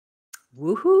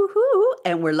Woohoo!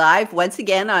 And we're live once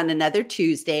again on another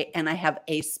Tuesday. And I have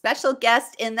a special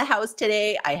guest in the house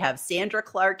today. I have Sandra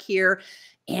Clark here,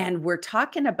 and we're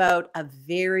talking about a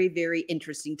very, very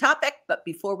interesting topic. But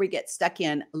before we get stuck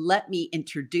in, let me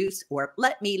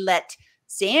let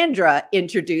Sandra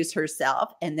introduce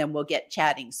herself, and then we'll get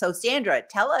chatting. So, Sandra,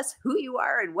 tell us who you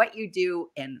are and what you do,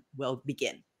 and we'll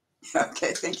begin.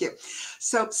 Okay, thank you.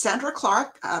 So Sandra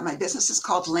Clark, my business is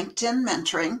called LinkedIn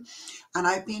Mentoring, and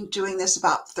I've been doing this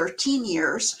about 13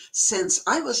 years since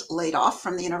I was laid off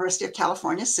from the University of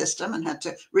California system and had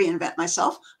to reinvent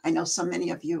myself. I know so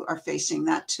many of you are facing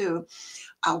that too.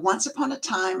 Once upon a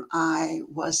time, I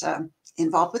was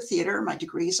involved with theater. My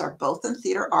degrees are both in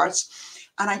theater arts,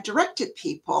 and I directed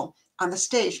people on the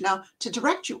stage. Now, to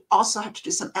direct, you also have to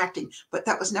do some acting, but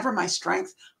that was never my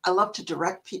strength. I love to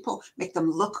direct people, make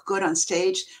them look good on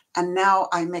stage, and now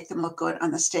I make them look good on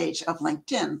the stage of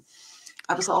LinkedIn.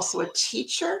 I was also a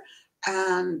teacher,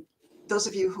 and those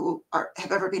of you who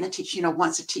have ever been a teacher, you know,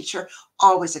 once a teacher,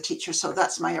 always a teacher. So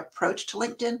that's my approach to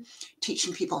LinkedIn,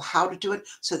 teaching people how to do it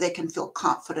so they can feel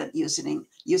confident using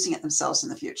it themselves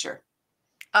in the future.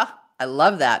 Oh, I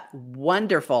love that.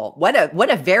 Wonderful. What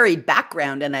a varied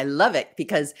background, and I love it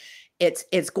because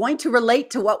it's going to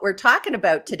relate to what we're talking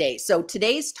about today. So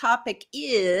today's topic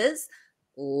is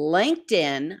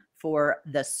LinkedIn for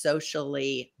the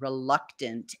socially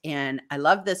reluctant. And I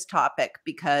love this topic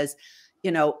because,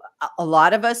 you know, a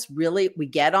lot of us we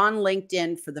get on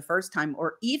LinkedIn for the first time,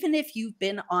 or even if you've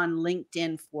been on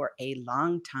LinkedIn for a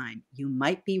long time, you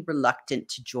might be reluctant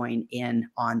to join in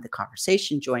on the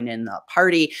conversation, join in the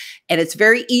party. And it's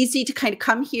very easy to kind of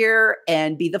come here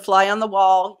and be the fly on the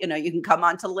wall. You know, you can come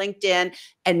onto LinkedIn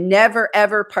and never,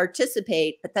 ever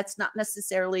participate, but that's not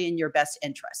necessarily in your best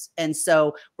interest. And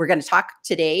so we're going to talk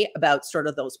today about sort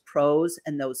of those pros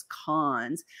and those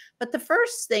cons. But the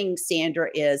first thing, Sandra,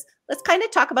 is let's kind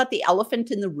of talk about the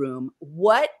elephant in the room.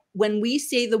 When we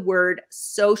say the word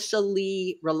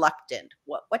socially reluctant,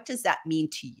 what does that mean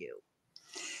to you?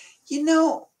 You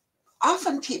know,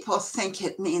 often people think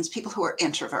it means people who are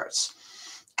introverts.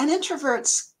 And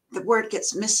introverts, the word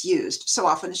gets misused so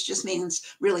often. It just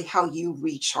means really how you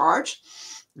recharge.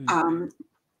 Mm-hmm.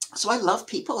 So I love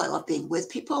people. I love being with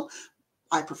people.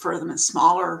 I prefer them in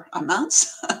smaller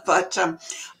amounts, but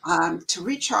to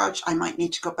recharge, I might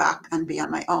need to go back and be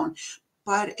on my own.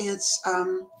 But it's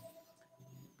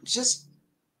just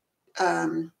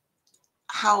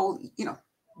how, you know,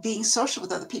 being social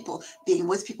with other people, being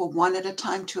with people one at a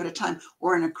time, two at a time,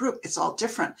 or in a group, it's all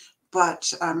different.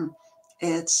 But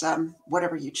it's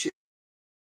whatever you choose.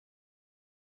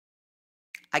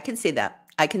 I can see that.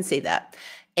 I can see that.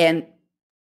 And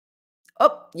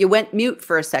oh, you went mute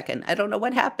for a second. I don't know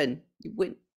what happened.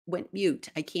 You went mute.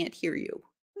 I can't hear you.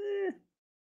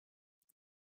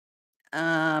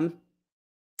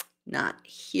 Not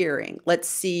hearing. Let's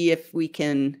see if we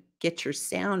can get your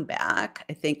sound back.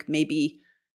 I think maybe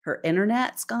her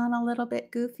internet's gone a little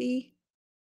bit goofy.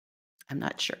 I'm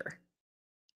not sure.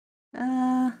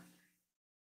 Yeah,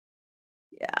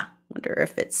 wonder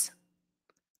if we're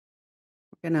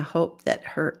gonna hope that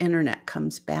her internet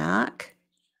comes back.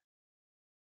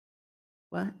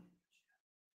 What?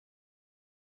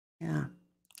 Yeah.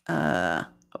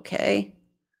 Okay.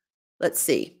 Let's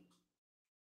see.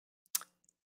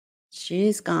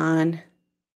 She's gone.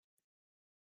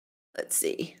 Let's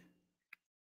see.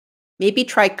 Maybe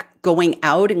try going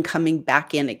out and coming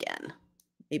back in again.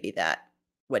 Maybe that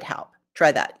would help.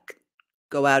 Try that.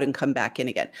 Go out and come back in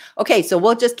again. Okay, so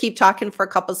we'll just keep talking for a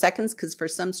couple seconds because for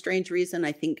some strange reason,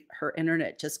 I think her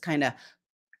internet just kind of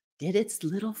did its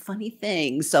little funny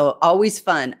thing. So always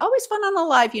fun on the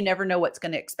live. You never know what's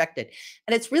going to expect it.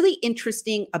 And it's really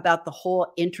interesting about the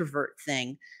whole introvert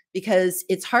thing because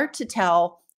it's hard to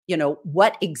tell, you know,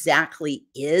 what exactly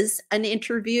is an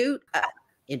interview.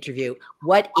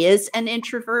 What is an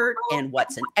introvert and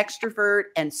what's an extrovert?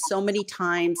 And so many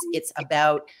times it's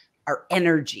about our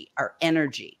energy.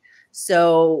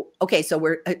 So, okay,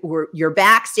 so you're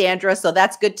back, Sandra. So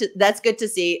that's good to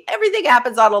see. Everything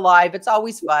happens on a live. It's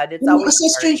always fun. It's always so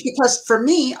strange because for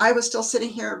me, I was still sitting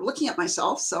here looking at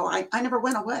myself. So I never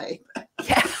went away.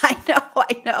 Yeah,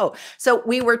 I know. So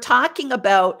we were talking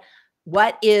about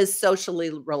what is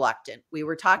socially reluctant. We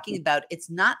were talking about it's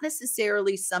not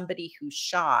necessarily somebody who's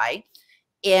shy.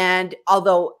 And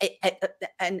although,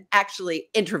 and actually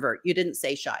introvert, you didn't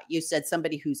say shy. You said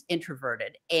somebody who's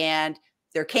introverted. And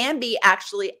there can be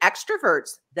actually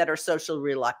extroverts that are socially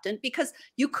reluctant because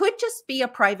you could just be a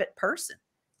private person.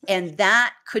 And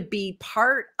that could be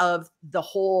part of the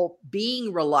whole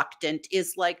being reluctant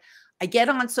is like, I get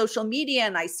on social media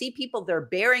and I see people, they're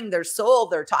bearing their soul.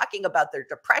 They're talking about their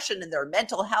depression and their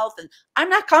mental health. And I'm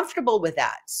not comfortable with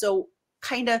that. So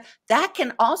kind of that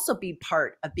can also be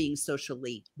part of being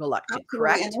socially reluctant,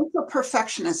 Absolutely. And correct? also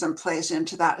perfectionism plays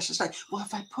into that. It's just like, well,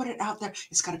 if I put it out there,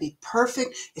 it's got to be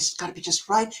perfect. It's got to be just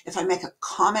right. If I make a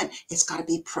comment, it's got to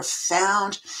be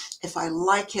profound. If I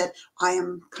like it, I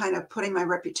am kind of putting my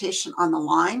reputation on the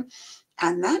line.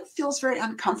 And that feels very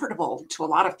uncomfortable to a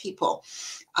lot of people.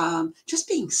 Just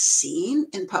being seen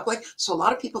in public. So a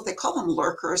lot of people, they call them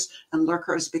lurkers, and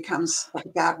lurkers becomes like a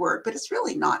bad word, but it's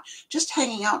really not. Just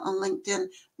hanging out on LinkedIn,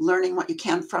 learning what you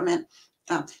can from it,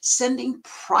 sending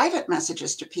private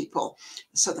messages to people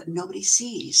so that nobody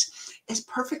sees is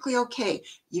perfectly okay.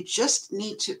 You just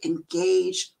need to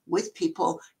engage with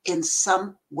people in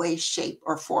some way, shape,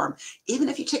 or form. Even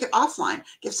if you take it offline,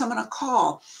 give someone a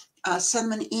call,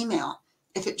 send them an email.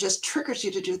 If it just triggers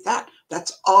you to do that,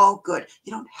 that's all good.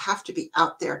 You don't have to be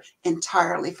out there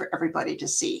entirely for everybody to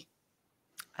see.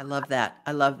 I love that.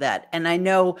 I love that. And I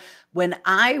know when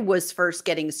I was first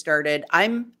getting started,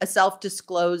 I'm a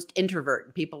self-disclosed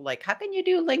introvert. People like, how can you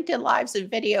do LinkedIn lives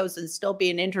and videos and still be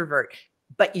an introvert?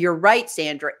 But you're right,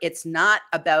 Sandra. It's not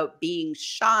about being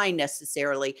shy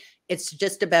necessarily. It's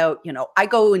just about, I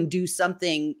go and do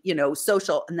something,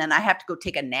 social, and then I have to go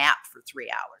take a nap for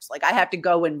 3 hours. Like I have to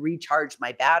go and recharge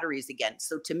my batteries again.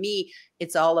 So to me,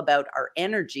 it's all about our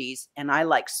energies. And I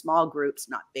like small groups,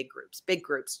 not big groups. Big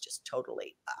groups just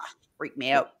totally freak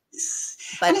me out.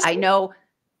 And But it's I know,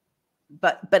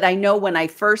 but I know when I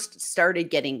first started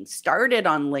getting started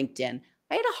on LinkedIn,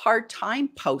 I had a hard time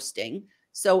posting.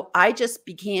 So I just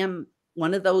became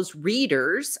one of those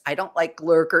readers. I don't like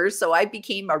lurkers. So I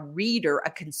became a reader,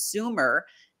 a consumer.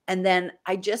 And then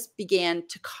I just began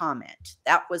to comment.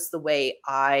 That was the way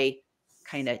I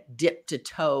kind of dipped a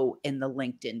toe in the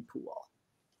LinkedIn pool.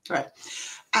 right.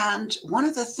 And one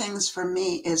of the things for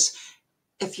me is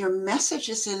if your message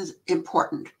is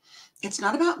important, it's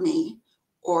not about me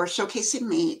or showcasing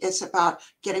me, it's about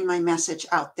getting my message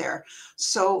out there.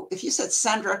 So if you said,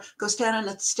 Sandra, go stand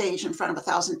on a stage in front of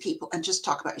 1,000 people and just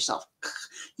talk about yourself,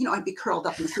 I'd be curled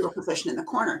up in the fetal position in the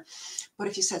corner. But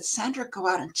if you said, Sandra, go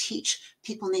out and teach,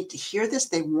 people need to hear this.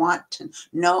 They want to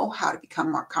know how to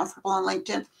become more comfortable on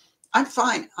LinkedIn. I'm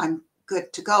fine. I'm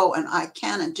good to go. And I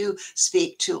can and do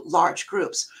speak to large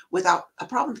groups without a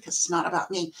problem because it's not about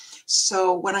me.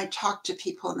 So when I talk to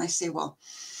people and they say, well,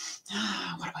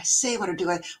 what do I say?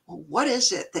 What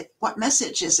is it what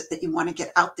message is it that you want to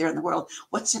get out there in the world?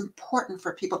 What's important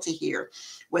for people to hear,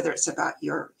 whether it's about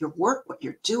your work, what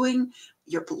you're doing,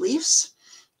 your beliefs,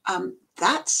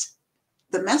 that's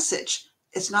the message.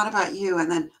 It's not about you. And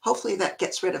then hopefully that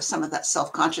gets rid of some of that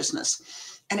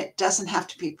self-consciousness. And it doesn't have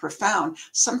to be profound.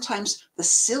 Sometimes the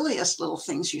silliest little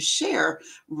things you share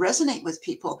resonate with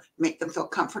people, make them feel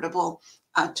comfortable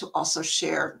to also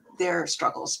share their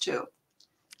struggles too.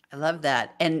 I love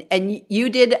that. And you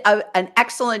did an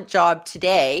excellent job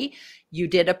today. You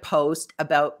did a post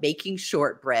about making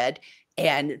shortbread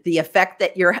and the effect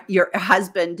that your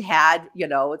husband had,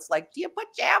 it's like, do you put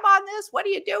jam on this? What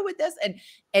do you do with this?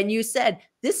 And you said,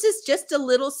 this is just a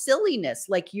little silliness.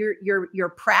 Like you're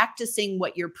practicing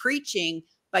what you're preaching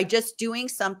by just doing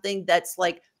something that's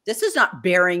like, this is not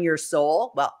bearing your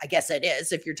soul. Well, I guess it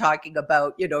is. If you're talking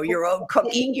about, your own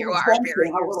cooking, you are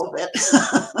bearing your soul. Bit.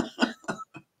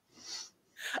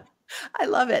 I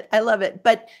love it. I love it.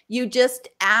 But you just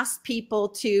ask people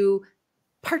to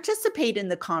participate in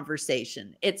the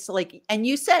conversation. It's like, and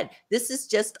you said, this is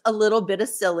just a little bit of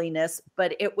silliness,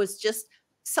 but it was just,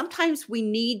 sometimes we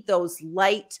need those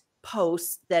light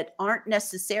posts that aren't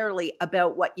necessarily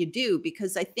about what you do,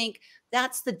 because I think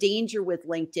that's the danger with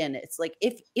LinkedIn. It's like,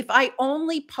 if I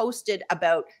only posted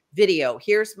about video,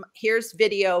 here's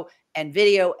video and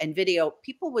video and video,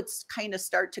 people would kind of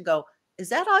start to go, is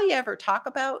that all you ever talk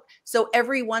about? So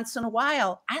every once in a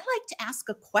while, I like to ask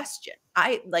a question.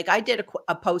 I did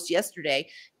a post yesterday,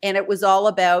 and it was all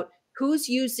about who's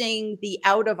using the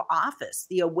out of office,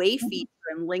 the away feature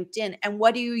in LinkedIn, and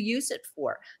what do you use it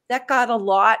for? That got a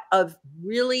lot of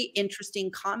really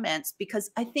interesting comments because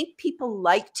I think people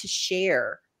like to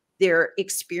share their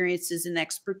experiences and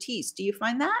expertise. Do you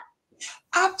find that?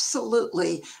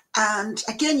 Absolutely. And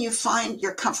again, you find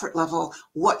your comfort level,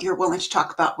 what you're willing to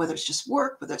talk about, whether it's just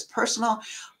work, whether it's personal.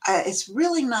 It's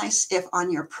really nice if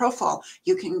on your profile,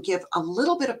 you can give a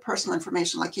little bit of personal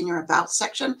information, like in your about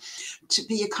section, to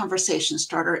be a conversation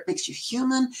starter. It makes you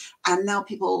human. And now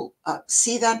people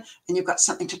see that and you've got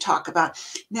something to talk about.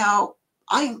 Now,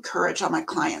 I encourage all my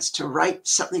clients to write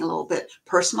something a little bit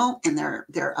personal in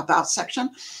their about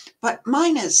section, but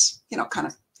mine is, kind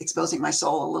of exposing my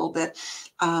soul a little bit.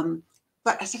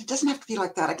 But I said, it doesn't have to be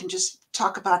like that. I can just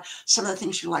talk about some of the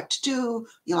things you like to do,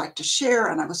 you like to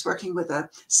share. And I was working with a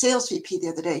sales VP the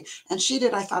other day, and she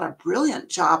did, I thought, a brilliant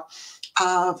job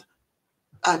of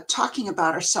talking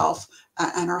about herself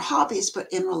and her hobbies,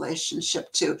 but in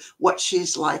relationship to what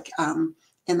she's like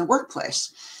in the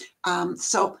workplace.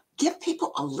 So give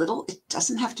people a little, it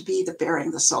doesn't have to be the bearing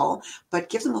the soul, but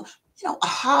give them a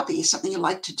hobby, something you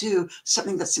like to do,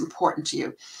 something that's important to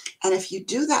you. And if you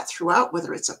do that throughout,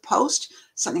 whether it's a post,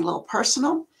 something a little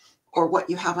personal, or what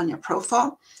you have on your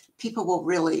profile, people will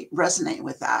really resonate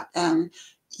with that. And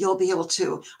you'll be able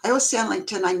to, I always say on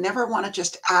LinkedIn, I never want to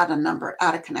just add a number,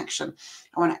 add a connection.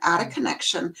 I want to add a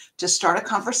connection to start a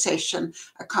conversation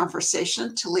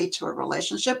to lead to a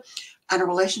relationship, and a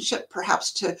relationship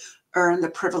perhaps to earn the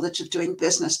privilege of doing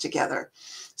business together.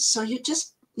 So you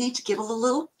just need to give a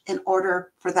little in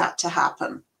order for that to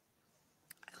happen.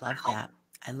 I love that.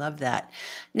 I love that.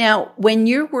 Now, when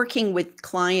you're working with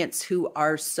clients who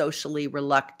are socially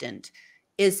reluctant,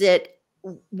 is it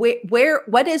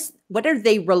what are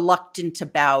they reluctant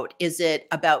about? Is it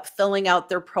about filling out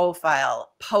their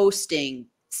profile, posting,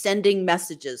 sending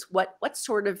messages? What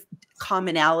sort of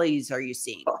commonalities are you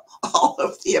seeing? All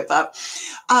of the above.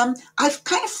 I've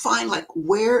kind of find like,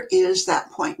 where is that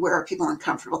point? Where are people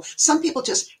uncomfortable? Some people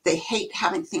they hate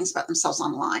having things about themselves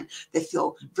online. They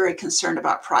feel very concerned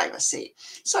about privacy.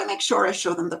 So I make sure I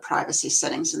show them the privacy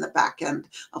settings in the back end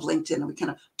of LinkedIn, and we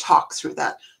kind of talk through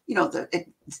that, the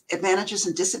advantages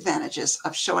and disadvantages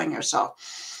of showing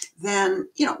yourself. Then,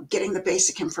 getting the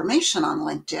basic information on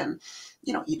LinkedIn.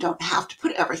 You don't have to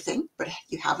put everything, but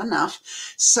you have enough.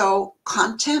 So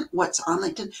content, what's on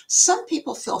LinkedIn, some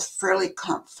people feel fairly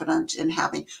confident in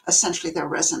having essentially their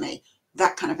resume,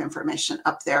 that kind of information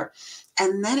up there.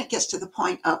 And then it gets to the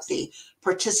point of the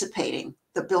participating,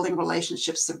 the building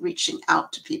relationships, the reaching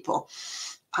out to people.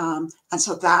 And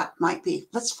so that might be,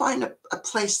 let's find a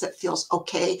place that feels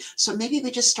okay. So maybe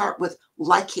we just start with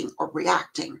liking or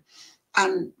reacting.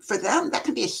 And for them, that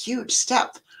can be a huge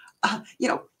step.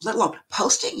 Let alone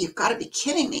posting, you've got to be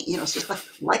kidding me. It's just like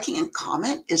liking and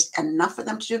comment is enough for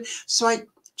them to do. So I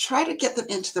try to get them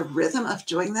into the rhythm of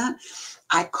doing that.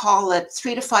 I call it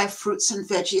 3 to 5 fruits and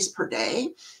veggies per day,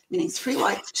 meaning 3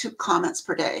 likes, 2 comments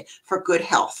per day for good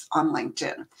health on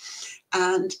LinkedIn.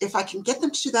 And if I can get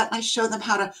them to do that, I show them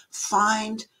how to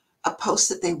find a post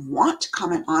that they want to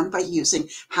comment on by using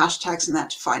hashtags and that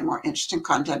to find more interesting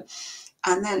content.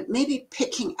 And then maybe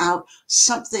picking out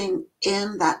something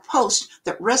in that post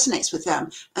that resonates with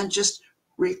them and just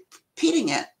repeating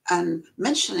it and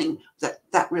mentioning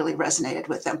that really resonated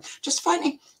with them. Just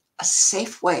finding a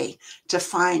safe way to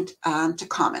find to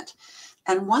comment.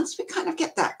 And once we kind of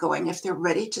get that going, if they're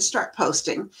ready to start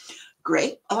posting,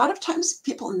 great. A lot of times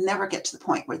people never get to the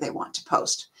point where they want to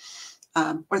post,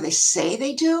 or they say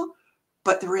they do,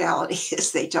 but the reality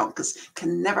is they don't, because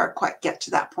can never quite get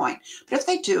to that point. But if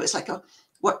they do, it's like,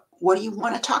 what do you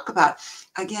want to talk about?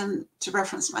 Again, to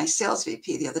reference my sales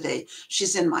VP the other day,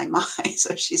 she's in my mind,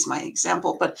 so she's my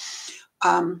example. But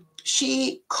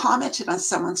she commented on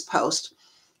someone's post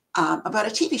about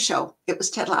a TV show. It was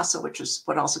Ted Lasso, which is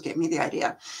what also gave me the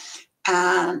idea.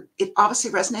 And it obviously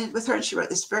resonated with her, and she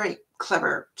wrote this very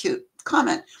clever, cute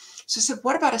comment. So I said,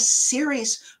 what about a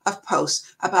series of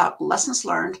posts about lessons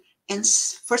learned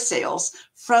for sales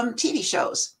from TV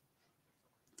shows?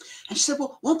 And she said,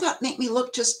 well, won't that make me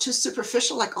look just too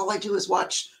superficial? Like all I do is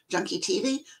watch junky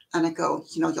TV? And I go,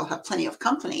 you'll have plenty of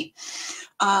company.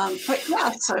 But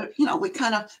yeah, so, we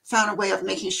kind of found a way of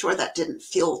making sure that didn't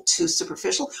feel too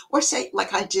superficial, or say,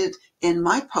 like I did in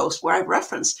my post where I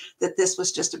referenced that this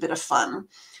was just a bit of fun,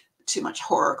 too much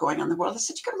horror going on in the world. I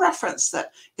said, you can reference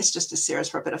that it's just a series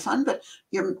for a bit of fun, but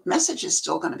your message is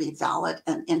still going to be valid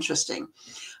and interesting.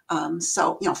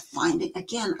 So, finding,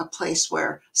 again, a place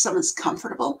where someone's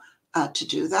comfortable to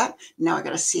do that. Now I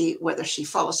got to see whether she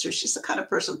follows through. She's the kind of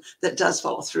person that does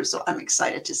follow through. So I'm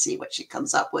excited to see what she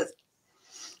comes up with.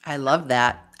 I love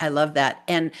that. I love that.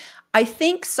 And I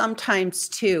think sometimes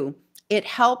too, it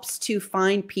helps to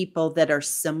find people that are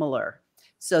similar,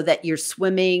 so that you're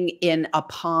swimming in a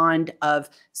pond of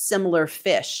similar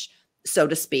fish, so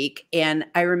to speak. And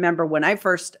I remember when I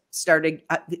first started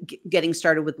getting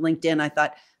started with LinkedIn, I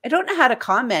thought, I don't know how to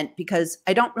comment because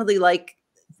I don't really like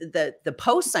the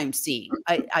posts I'm seeing.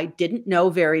 I didn't know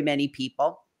very many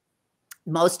people.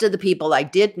 Most of the people I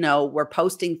did know were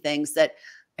posting things that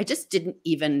I just didn't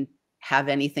even have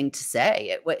anything to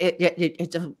say.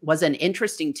 It wasn't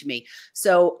interesting to me.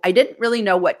 So I didn't really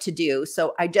know what to do.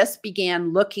 So I just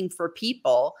began looking for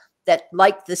people that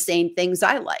liked the same things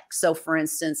I like. So for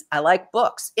instance, I like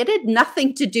books. It had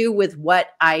nothing to do with what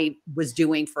I was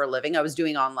doing for a living. I was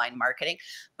doing online marketing,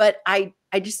 but I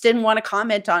just didn't want to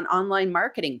comment on online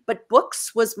marketing, but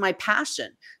books was my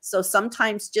passion. So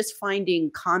sometimes just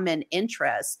finding common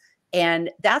interests.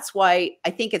 And that's why I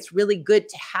think it's really good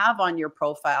to have on your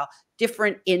profile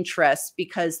different interests,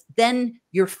 because then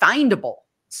you're findable.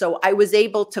 So I was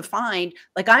able to find,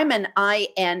 like, I'm an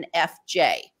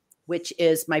INFJ, which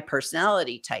is my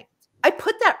personality type. I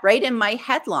put that right in my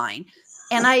headline,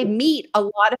 and I meet a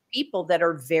lot of people that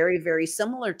are very, very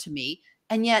similar to me,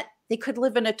 and yet they could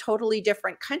live in a totally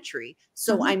different country.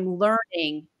 So I'm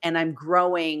learning and I'm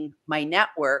growing my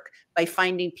network by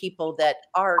finding people that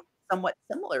are somewhat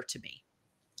similar to me.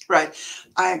 Right.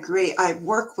 I agree. I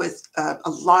work with a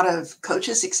lot of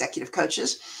coaches, executive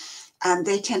coaches, and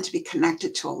they tend to be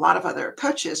connected to a lot of other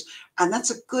coaches. And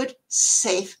that's a good,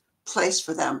 safe place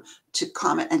for them to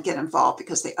comment and get involved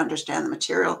because they understand the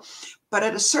material. But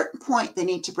at a certain point, they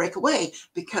need to break away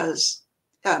because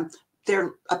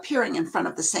they're appearing in front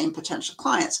of the same potential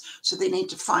clients. So they need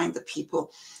to find the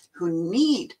people who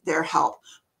need their help.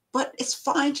 But it's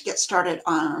fine to get started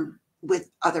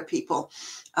with other people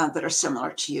that are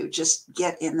similar to you. Just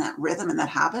get in that rhythm and that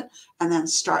habit, and then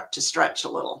start to stretch a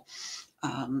little.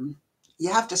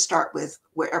 You have to start with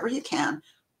wherever you can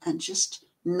and just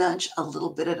nudge a little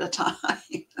bit at a time.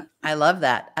 I love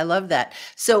that. I love that.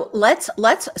 So let's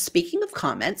speaking of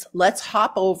comments, let's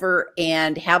hop over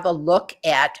and have a look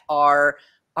at our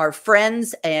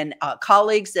friends and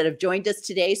colleagues that have joined us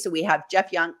today. So we have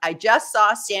Jeff Young. I just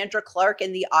saw Sandra Clark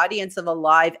in the audience of a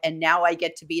live, and now I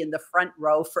get to be in the front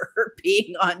row for her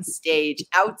being on stage.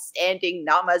 Outstanding.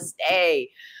 Namaste.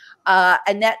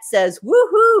 Annette says,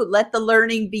 woohoo, let the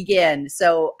learning begin.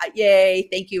 So yay.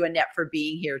 Thank you, Annette, for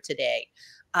being here today.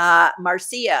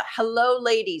 Marcia, hello,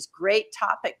 ladies. Great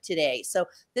topic today. So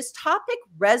this topic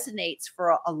resonates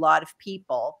for a lot of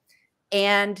people.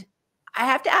 And I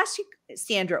have to ask you,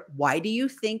 Sandra, why do you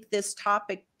think this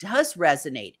topic does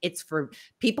resonate? It's for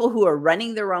people who are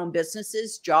running their own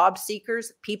businesses, job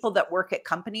seekers, people that work at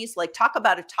companies. Like, talk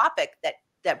about a topic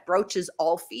that broaches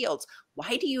all fields.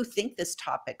 Why do you think this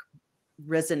topic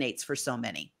resonates for so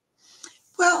many?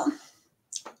 Well,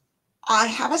 I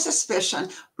have a suspicion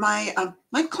my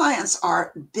clients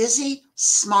are busy,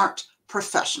 smart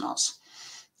professionals.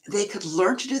 They could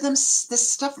learn to do this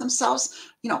stuff themselves.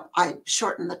 I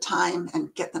shorten the time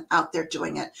and get them out there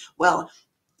doing it well.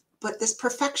 But this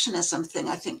perfectionism thing,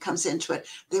 I think, comes into it.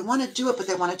 They want to do it, but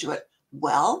they want to do it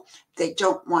well. They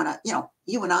don't want to,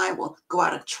 you and I will go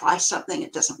out and try something.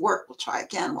 It doesn't work. We'll try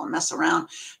again. We'll mess around.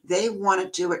 They want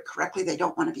to do it correctly. They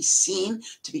don't want to be seen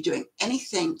to be doing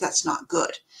anything that's not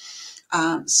good.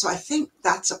 So I think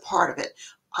that's a part of it.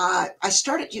 I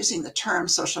started using the term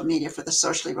social media for the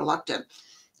socially reluctant,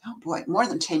 oh boy, more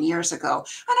than 10 years ago. And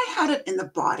I had it in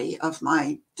the body of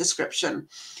my description,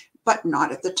 but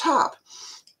not at the top.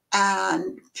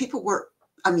 And people were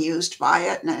amused by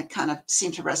it, and it kind of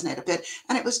seemed to resonate a bit.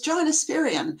 And it was John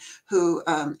Asperian who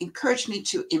encouraged me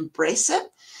to embrace it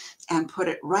and put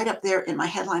it right up there in my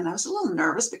headline. I was a little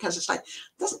nervous because it's like,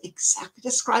 it doesn't exactly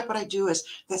describe what I do.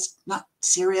 That's not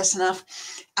serious enough.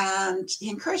 And he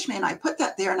encouraged me, and I put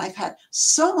that there, and I've had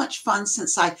so much fun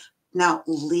since I now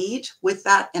lead with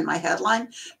that in my headline.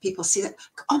 People see that,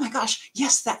 oh my gosh,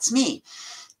 yes, that's me.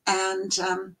 And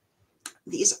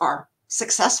these are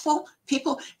successful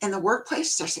people in the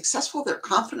workplace. They're successful. They're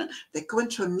confident. They go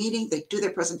into a meeting. They do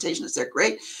their presentations. They're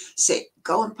great. Say,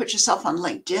 go and put yourself on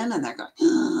LinkedIn. And they're going, I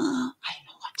don't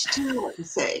know what to do, what to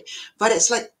say. But it's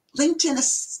like LinkedIn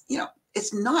is,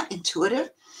 it's not intuitive.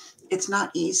 It's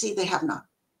not easy. They have not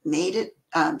made it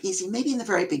easy. Maybe in the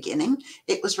very beginning,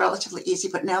 it was relatively easy,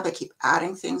 but now they keep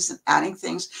adding things,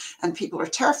 and people are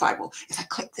terrified. Well, if I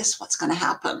click this, what's going to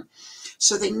happen?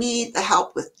 So they need the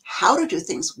help with how to do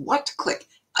things, what to click,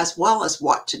 as well as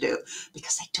what to do,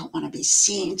 because they don't want to be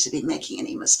seen to be making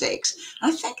any mistakes.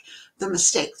 And I think the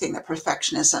mistake thing, the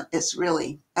perfectionism, is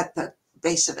really at the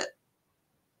base of it.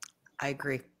 I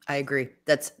agree.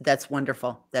 That's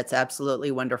wonderful. That's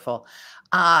absolutely wonderful.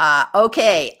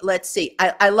 Okay, let's see.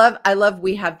 I love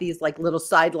we have these like little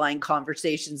sideline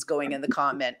conversations going in the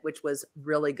comment, which was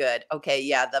really good. Okay,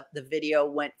 yeah, the video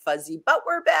went fuzzy, but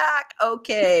we're back.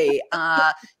 Okay.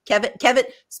 Kevin,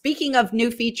 speaking of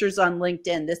new features on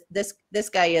LinkedIn, this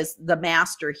guy is the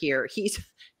master here. He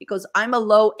goes, I'm a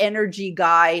low energy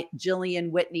guy,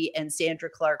 Gillian Whitney and Sandra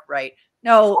Clark, right?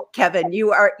 No, Kevin,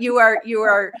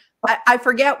 I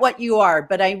forget what you are,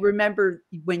 but I remember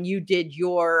when you did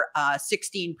your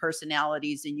 16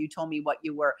 personalities and you told me what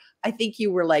you were. I think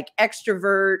you were like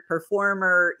extrovert,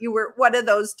 performer. You were one of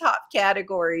those top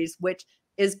categories, which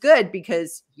is good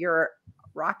because you're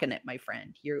rocking it, my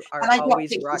friend. You are And I don't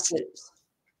always think he rocking it. sleeps.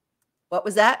 What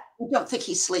was that? I don't think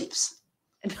he sleeps.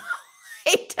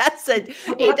 He doesn't.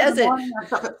 I get He up in the doesn't. morning,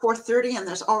 I'm up at 4:30 and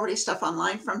there's already stuff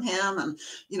online from him. And,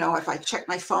 if I check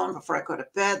my phone before I go to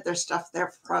bed, there's stuff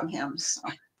there from him. So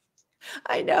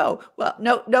I know. Well,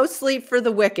 no sleep for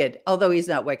the wicked. Although he's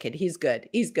not wicked, he's good.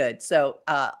 He's good. So,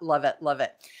 love it, love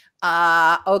it.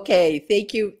 Okay.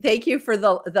 Thank you for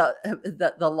the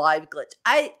live glitch.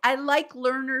 I like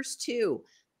learners too.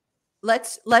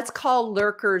 Let's call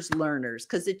lurkers learners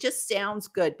because it just sounds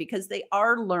good because they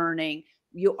are learning.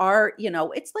 You are,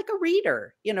 it's like a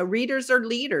reader. Readers are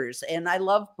leaders, and I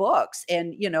love books,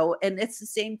 and and it's the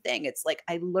same thing. It's like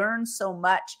I learn so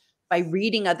much by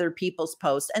reading other people's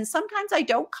posts, and sometimes I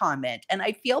don't comment, and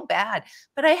I feel bad.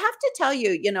 But I have to tell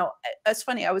you, it's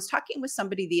funny. I was talking with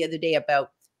somebody the other day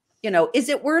about, is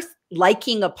it worth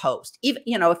liking a post? Even,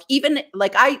 if even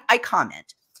like I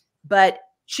comment, but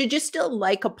should you still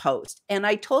like a post? And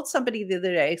I told somebody the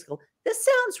other day, I go, this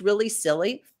sounds really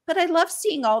silly, but I love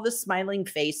seeing all the smiling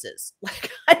faces.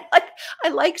 Like I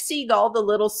like seeing all the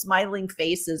little smiling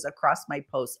faces across my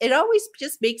posts. It always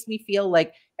just makes me feel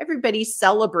like everybody's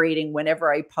celebrating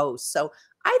whenever I post. So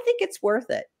I think it's worth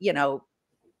it,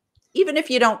 even if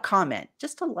you don't comment,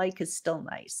 just a like is still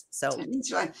nice. So it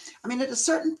means I mean, at a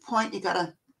certain point, you got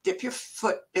to dip your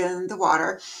foot in the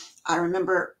water. I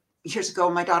remember years ago,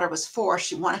 my daughter was 4.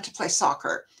 She wanted to play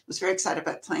soccer, was very excited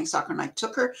about playing soccer. And I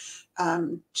took her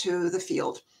to the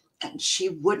field and she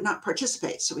would not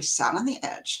participate. So we sat on the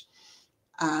edge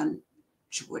and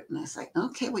she wouldn't. I was like,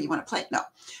 okay, well, you want to play? No.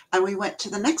 And we went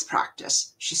to the next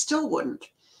practice. She still wouldn't.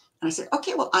 And I said,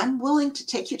 okay, well, I'm willing to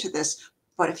take you to this,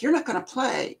 but if you're not going to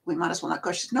play, we might as well not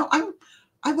go. She said, no,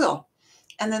 I will.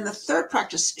 And then the third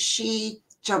practice, she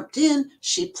jumped in,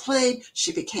 she played,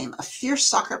 she became a fierce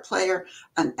soccer player,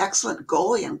 an excellent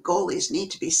goalie, and goalies need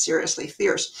to be seriously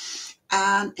fierce.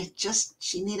 And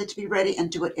she needed to be ready and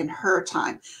do it in her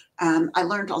time. And I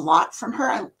learned a lot from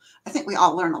her. I think we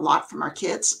all learn a lot from our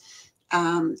kids.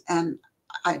 And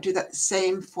I do that the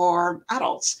same for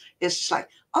adults. It's just like,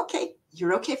 okay,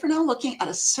 you're okay for now looking. At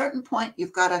a certain point,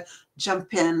 you've got to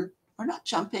jump in, or not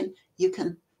jump in. You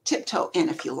can tiptoe in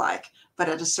if you like, but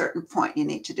at a certain point, you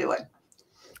need to do it.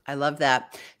 I love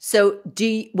that. So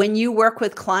when you work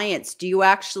with clients, do you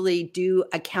actually do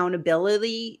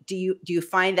accountability? Do you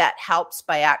find that helps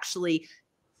by actually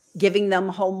giving them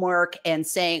homework and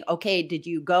saying, okay, did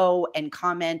you go and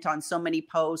comment on so many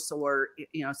posts or,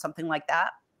 something like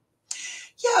that?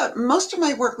 Yeah, most of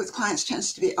my work with clients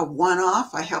tends to be a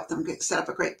one-off. I help them set up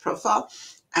a great profile,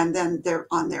 and then they're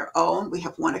on their own. We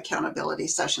have one accountability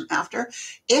session after.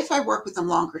 If I work with them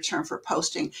longer term for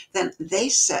posting, then they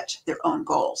set their own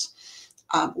goals.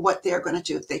 What they're going to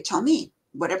do, they tell me.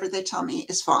 Whatever they tell me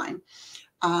is fine.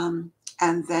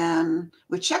 And then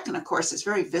we check, and of course, it's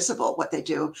very visible what they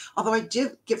do. Although I do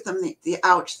give them the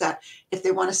out that if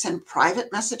they want to send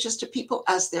private messages to people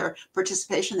as their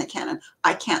participation, they can. And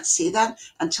I can't see that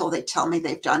until they tell me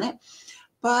they've done it.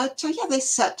 But yeah, they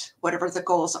set whatever the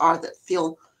goals are that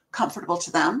feel comfortable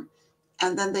to them.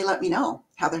 And then they let me know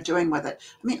how they're doing with it.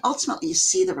 I mean, ultimately, you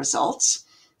see the results,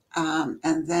 and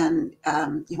then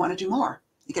you want to do more.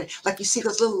 You see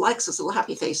those little likes, those little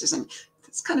happy faces, and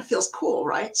it kind of feels cool,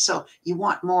 right? So you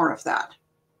want more of that.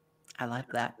 I love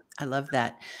that. I love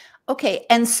that. Okay.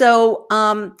 And so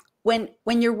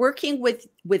when you're working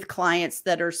with clients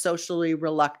that are socially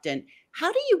reluctant,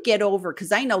 how do you get over,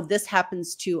 because I know this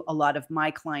happens to a lot of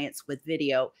my clients with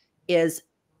video, is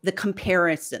the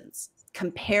comparisons.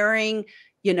 Comparing,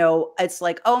 it's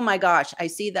like, oh my gosh, I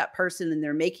see that person and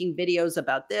they're making videos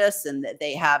about this and that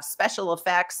they have special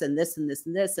effects and this and this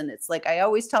and this. And it's like, I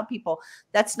always tell people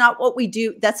that's not what we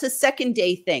do. That's a second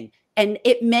day thing. And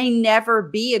it may never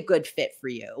be a good fit for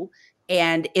you.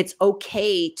 And it's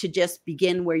okay to just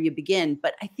begin where you begin.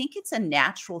 But I think it's a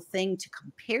natural thing to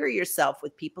compare yourself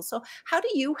with people. So how do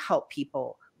you help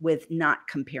people with not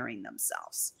comparing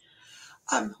themselves?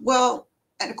 Well,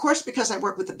 and of course, because I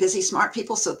work with the busy, smart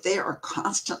people, so they are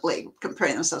constantly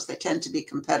comparing themselves. They tend to be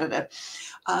competitive.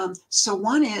 So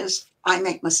one is I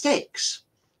make mistakes.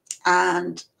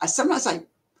 And sometimes I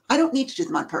don't need to do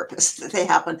them on purpose. They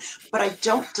happen, but I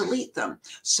don't delete them.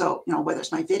 So, whether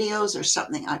it's my videos or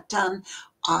something I've done,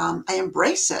 I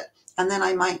embrace it. And then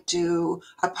I might do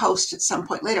a post at some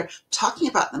point later talking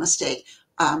about the mistake,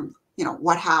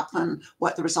 what happened,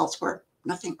 what the results were.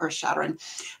 nothing earth shattering.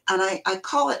 And I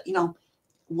call it,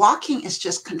 walking is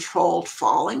just controlled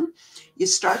falling. You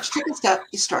start to take a step,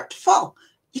 you start to fall.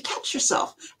 You catch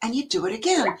yourself and you do it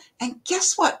again. And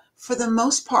guess what? For the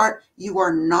most part, you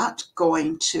are not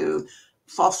going to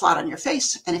fall flat on your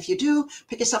face. And if you do,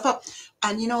 pick yourself up.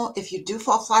 And if you do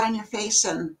fall flat on your face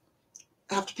and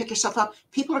have to pick yourself up,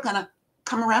 people are going to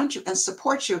come around you and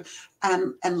support you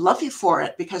and love you for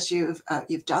it, because you've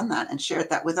done that and shared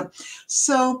that with them.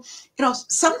 So,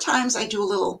 sometimes I do a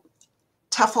little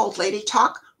tough old lady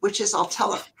talk, which is I'll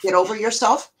tell her, get over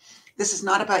yourself. This is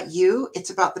not about you. It's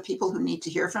about the people who need to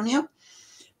hear from you.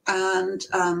 And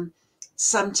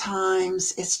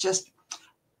sometimes it's just,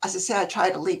 as I say, I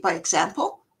try to lead by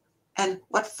example. And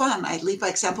what fun. I lead by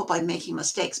example by making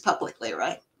mistakes publicly,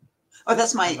 right? Oh,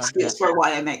 that's my excuse for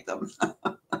why I make them.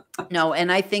 No,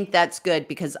 and I think that's good,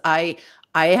 because I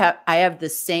have the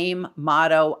same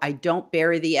motto. I don't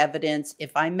bury the evidence.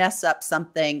 If I mess up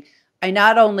something, I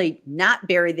not only not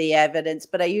bury the evidence,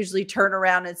 but I usually turn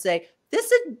around and say,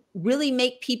 this would really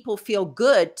make people feel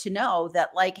good to know that,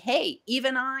 like, hey,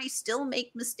 even I still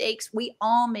make mistakes. We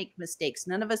all make mistakes.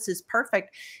 None of us is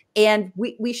perfect. And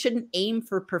we shouldn't aim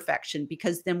for perfection,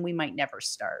 because then we might never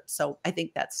start. So I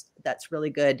think that's really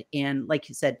good. And like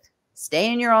you said,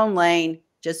 stay in your own lane.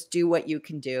 Just do what you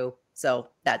can do. So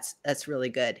that's really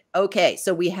good. Okay.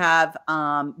 So we have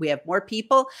more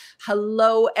people.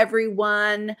 Hello,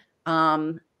 everyone.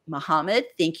 Mohammed,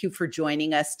 thank you for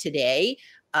joining us today.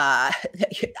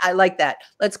 I like that.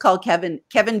 Let's call Kevin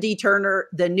D. Turner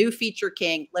the new feature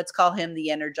king. Let's call him the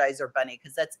Energizer Bunny,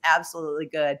 because that's absolutely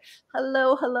good.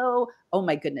 Hello. Oh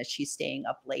my goodness, she's staying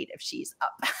up late if she's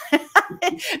up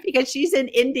because she's in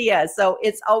India. So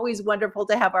it's always wonderful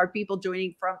to have our people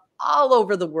joining from all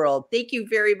over the world. Thank you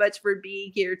very much for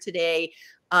being here today.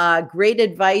 Great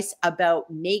advice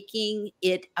about making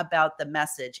it about the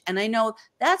message. And I know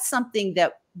that's something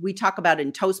that we talk about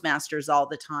in Toastmasters all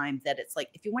the time, that it's like,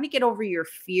 if you want to get over your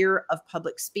fear of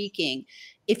public speaking,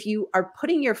 if you are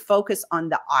putting your focus on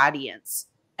the audience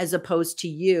as opposed to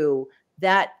you,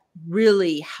 that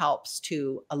really helps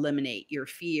to eliminate your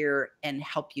fear and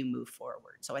help you move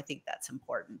forward. So I think that's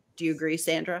important. Do you agree,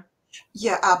 Sandra?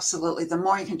 Yeah, absolutely. The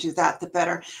more you can do that, the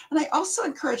better. And I also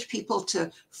encourage people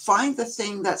to find the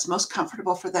thing that's most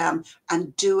comfortable for them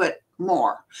and do it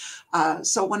more.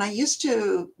 So when I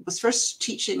was first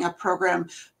teaching a program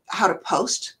how to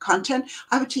post content,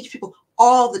 I would teach people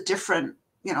all the different,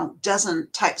 dozen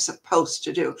types of posts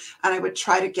to do. And I would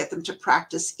try to get them to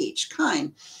practice each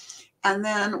kind. And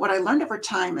then what I learned over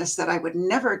time is that I would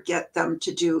never get them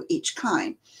to do each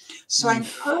kind. So I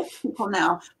encourage people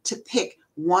now to pick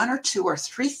one or two or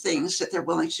three things that they're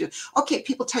willing to do. Okay,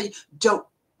 people tell you don't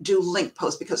do link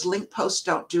posts because link posts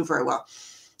don't do very well.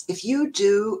 If you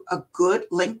do a good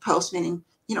link post, meaning,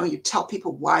 you tell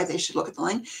people why they should look at the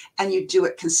link and you do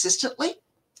it consistently,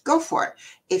 go for it.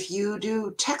 If you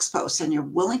do text posts and you're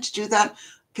willing to do that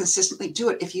consistently, do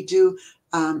it. If you do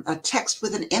a text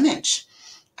with an image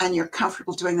and you're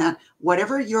comfortable doing that,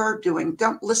 whatever you're doing,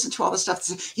 don't listen to all the stuff that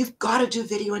says, you've got to do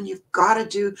video and you've got to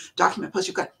do document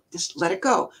posts. Just let it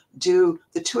go. Do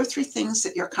the 2 or 3 things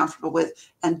that you're comfortable with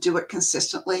and do it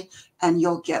consistently, and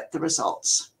you'll get the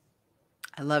results.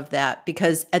 I love that,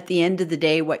 because at the end of the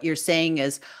day, what you're saying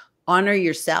is honor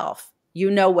yourself. You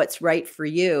know what's right for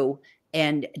you,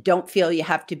 and don't feel you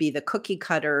have to be the cookie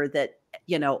cutter that,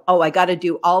 oh, I got to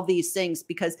do all these things,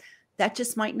 because that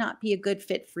just might not be a good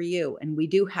fit for you. And we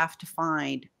do have to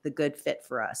find the good fit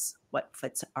for us, what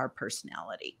fits our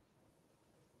personality.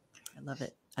 I love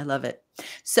it. I love it.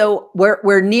 So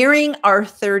we're nearing our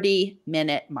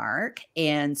 30-minute mark.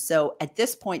 And so at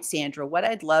this point, Sandra, what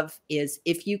I'd love is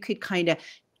if you could kind of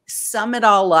sum it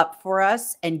all up for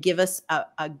us and give us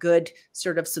a good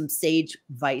sort of some sage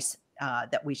advice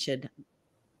that we should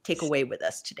take away with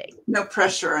us today. No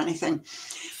pressure or anything.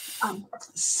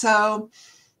 So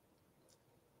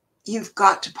you've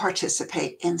got to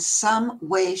participate in some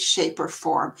way, shape, or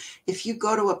form. If you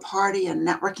go to a party, a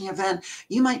networking event,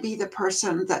 you might be the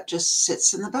person that just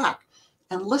sits in the back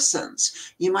and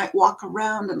listens. You might walk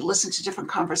around and listen to different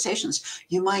conversations.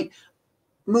 You might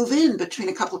move in between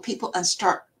a couple of people and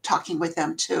start talking with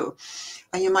them too.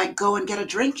 And you might go and get a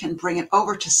drink and bring it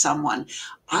over to someone.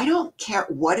 I don't care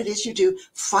what it is you do.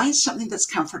 Find something that's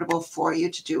comfortable for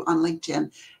you to do on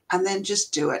LinkedIn, and then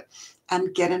just do it.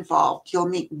 And get involved. You'll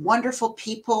meet wonderful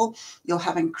people. You'll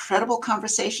have incredible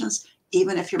conversations,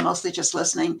 even if you're mostly just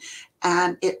listening.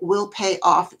 And it will pay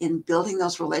off in building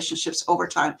those relationships over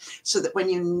time, so that when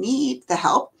you need the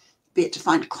help, be it to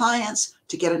find clients,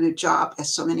 to get a new job,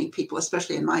 as so many people,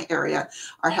 especially in my area,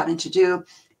 are having to do,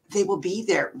 they will be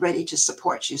there ready to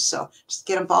support you. So just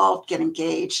get involved, get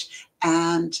engaged.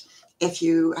 And if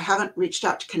you haven't reached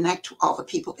out to connect all the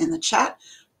people in the chat,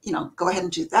 go ahead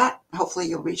and do that. Hopefully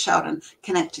you'll reach out and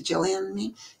connect to Gillian and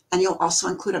me. And you'll also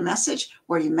include a message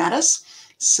where you met us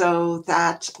so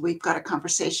that we've got a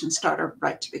conversation starter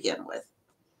right to begin with.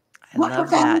 I love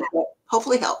that.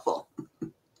 Hopefully helpful.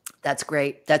 That's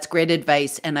great. That's great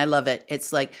advice. And I love it.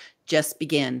 It's like, just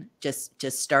begin, just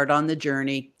start on the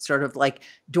journey, sort of like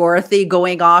Dorothy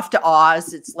going off to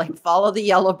Oz. It's like, follow the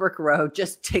yellow brick road,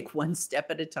 just take one step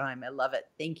at a time. I love it.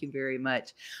 Thank you very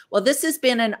much. Well, this has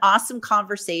been an awesome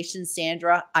conversation,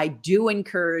 Sandra. I do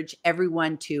encourage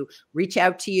everyone to reach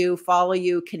out to you, follow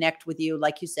you, connect with you.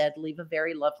 Like you said, leave a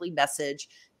very lovely message.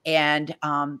 And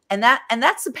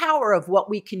that's the power of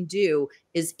what we can do,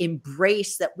 is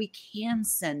embrace that we can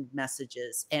send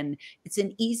messages, and it's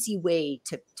an easy way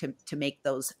to make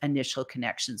those initial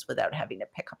connections without having to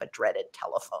pick up a dreaded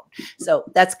telephone. So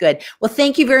that's good. Well,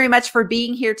 thank you very much for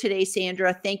being here today,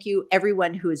 Sandra. Thank you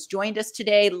everyone who has joined us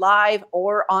today, live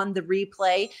or on the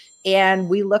replay. And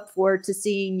we look forward to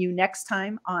seeing you next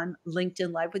time on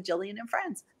LinkedIn Live with Gillian and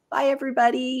Friends. Bye,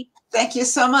 everybody. Thank you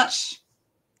so much.